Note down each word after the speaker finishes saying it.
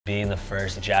Being the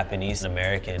first Japanese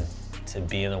American to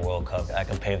be in the World Cup, I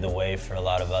can pave the way for a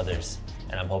lot of others.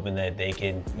 And I'm hoping that they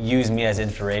can use me as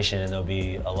inspiration and there'll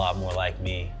be a lot more like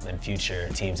me in future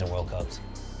teams and World Cups.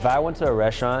 If I went to a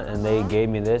restaurant and they gave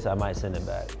me this, I might send it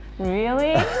back.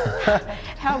 Really?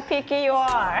 How picky you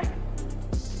are.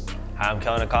 Hi, I'm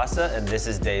Kellyn Acosta and this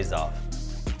is Days Off.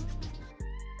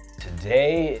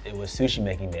 Today, it was sushi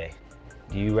making day.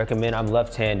 Do you recommend? I'm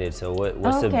left-handed, so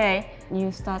what's the... Okay,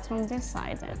 you start from this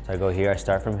side then. So I go here, I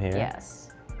start from here. Yes.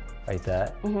 Like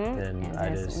that. And I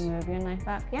just move your knife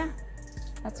back. Yeah,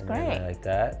 that's great. Like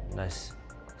that, nice.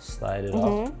 Slide it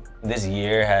off. This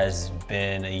year has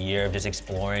been a year of just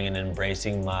exploring and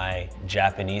embracing my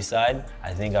Japanese side.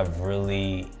 I think I've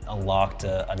really unlocked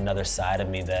another side of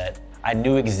me that I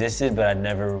knew existed, but I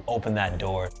never opened that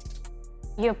door.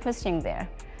 You're pushing there.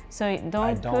 So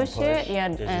don't push it. Yeah,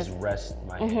 just rest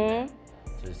my hand there.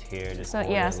 Just here, just hold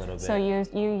it a little bit. So you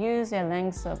use your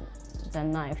length of the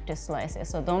knife to slice it.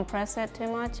 So don't press it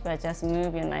too much, but just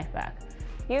move your knife back.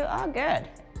 You are good.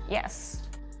 Yes.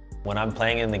 When I'm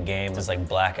playing in the game, it's like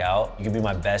blackout. You can be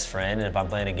my best friend, and if I'm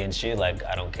playing against you, like,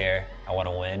 I don't care. I want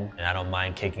to win, and I don't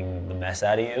mind kicking the mess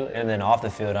out of you. And then off the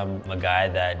field, I'm a guy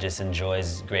that just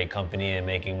enjoys great company and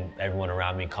making everyone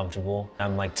around me comfortable.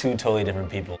 I'm like two totally different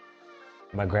people.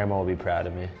 My grandma will be proud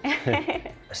of me.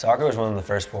 Soccer was one of the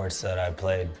first sports that I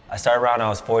played. I started around when I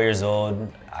was 4 years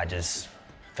old. I just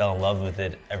fell in love with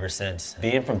it ever since.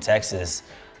 Being from Texas,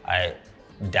 I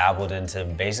dabbled into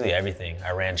basically everything.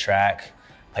 I ran track,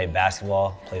 played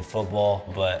basketball, played football,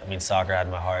 but I mean, soccer had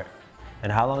my heart.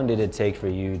 And how long did it take for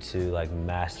you to like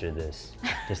master this,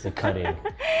 just the cutting?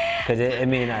 Because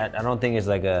I don't think it's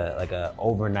like a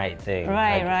overnight thing.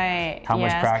 Right, like, right. How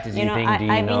much practice do you think?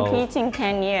 I've been teaching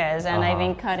 10 years and I've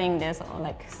been cutting this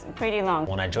like pretty long.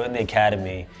 When I joined the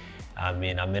academy, I'm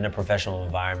in a professional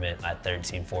environment at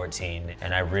 13, 14,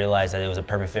 and I realized that it was a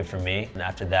perfect fit for me. And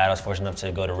after that, I was fortunate enough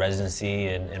to go to residency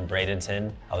in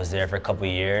Bradenton. I was there for a couple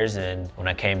of years, and when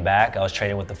I came back, I was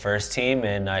training with the first team,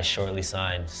 and I shortly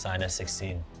signed at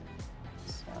 16.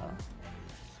 So,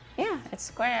 yeah, it's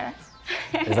square.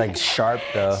 It's like sharp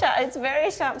though. It's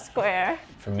very sharp square.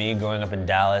 For me, growing up in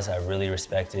Dallas, I really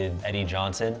respected Eddie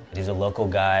Johnson. He's a local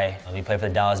guy. He played for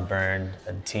the Dallas Burn,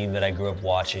 a team that I grew up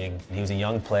watching. He was a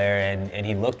young player and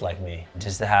he looked like me.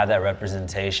 Just to have that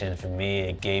representation for me,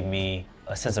 it gave me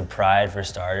a sense of pride for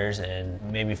starters and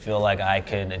made me feel like I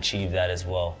could achieve that as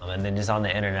well. And then just on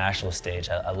the international stage,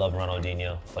 I love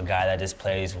Ronaldinho, a guy that just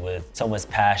plays with so much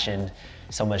passion,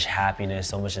 so much happiness,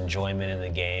 so much enjoyment in the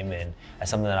game, and that's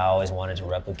something that I always wanted to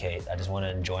replicate. I just want to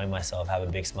enjoy myself, have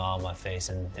a big smile on my face,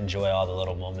 and enjoy all the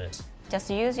little moments. Just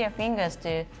use your fingers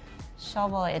to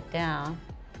shovel it down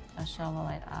or shovel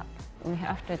it up. We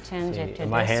have to change it to this one.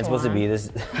 My hand's supposed to be this.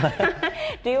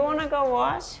 Do you want to go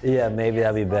wash? Yeah, maybe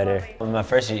that'd be better. My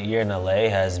first year in LA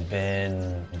has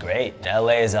been great.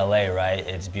 LA is LA, right?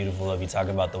 It's beautiful. If you talk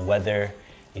about the weather,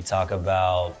 you talk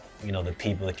about the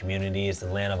people, the community, it's the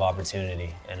land of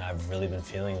opportunity, and I've really been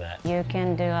feeling that. You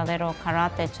can do a little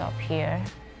karate chop here,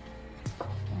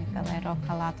 like a little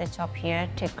karate chop here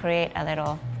to create a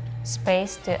little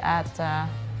space to add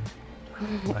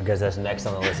I guess that's next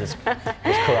on the list is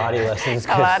karate lessons,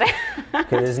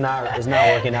 because it's not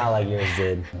working out like yours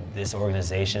did. This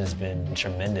organization has been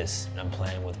tremendous. I'm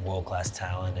playing with world-class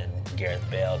talent and Gareth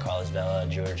Bale, Carlos Vela,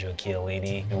 Giorgio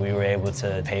Chiellini, and we were able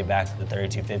to pay back the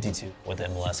 32-52 with the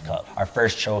MLS Cup. Our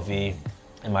first trophy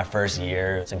in my first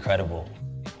year. It's incredible.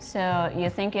 So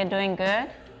you think you're doing good?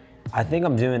 I think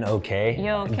I'm doing okay.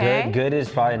 You okay? Good is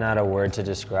probably not a word to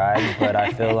describe, but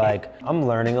I feel like I'm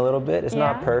learning a little bit. It's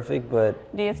not perfect,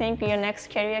 but... Do you think your next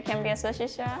career can be a sushi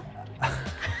chef?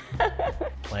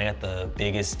 Playing at the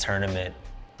biggest tournament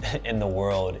in the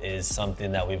world is something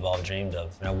that we've all dreamed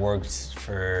of. And I worked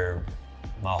for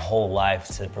my whole life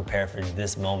to prepare for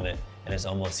this moment, and it's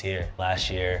almost here. Last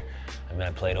year,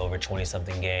 I played over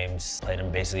 20-something games, played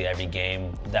in basically every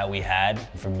game that we had.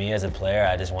 For me as a player,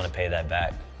 I just want to pay that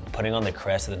back. Putting on the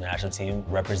crest of the national team,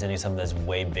 representing something that's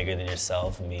way bigger than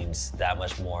yourself means that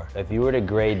much more. If you were to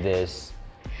grade this,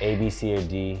 A, B, C, or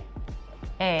D?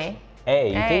 A. A,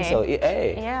 you think so?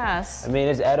 A. Yes. I mean,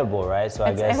 it's edible, right? So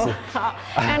I guess.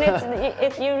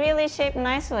 And you really shaped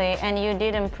nicely, and you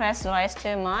didn't press rice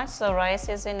too much, so rice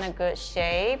is in a good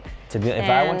shape. If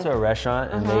I went to a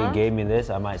restaurant and they gave me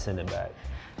this, I might send it back.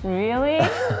 Really?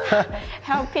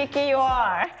 How picky you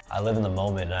are. I live in the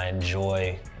moment, and I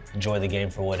enjoy the game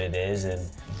for what it is, and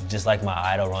just like my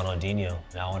idol Ronaldinho,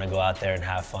 I want to go out there and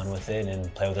have fun with it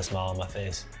and play with a smile on my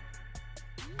face.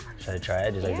 Should I try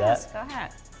it just like that? Yes, go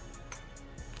ahead.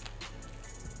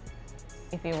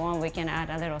 If you want, we can add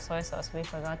a little soy sauce. We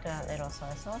forgot to add a little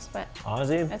soy sauce, but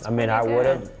honestly, it's I mean, pretty I would good.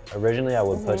 have, originally I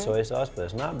would put soy sauce, but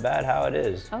it's not bad how it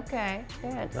is. Okay,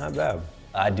 good. Not bad.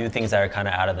 I do things that are kind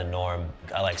of out of the norm.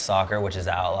 I like soccer, which is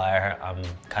the outlier. I'm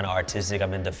kind of artistic,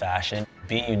 I'm into fashion.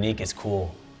 Being unique is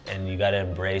cool, and you gotta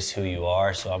embrace who you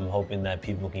are, so I'm hoping that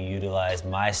people can utilize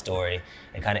my story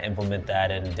and kind of implement that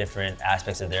in different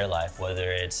aspects of their life,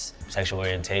 whether it's sexual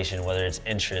orientation, whether it's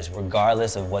interest,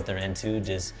 regardless of what they're into,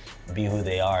 just be who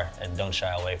they are and don't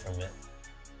shy away from it.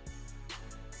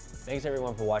 Thanks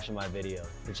everyone for watching my video.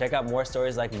 To check out more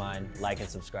stories like mine, like and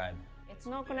subscribe. It's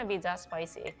not gonna be that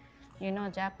spicy. You know,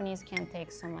 Japanese can't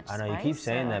take so much spice. I know, you keep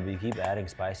saying that, but you keep adding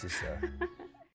spicy stuff.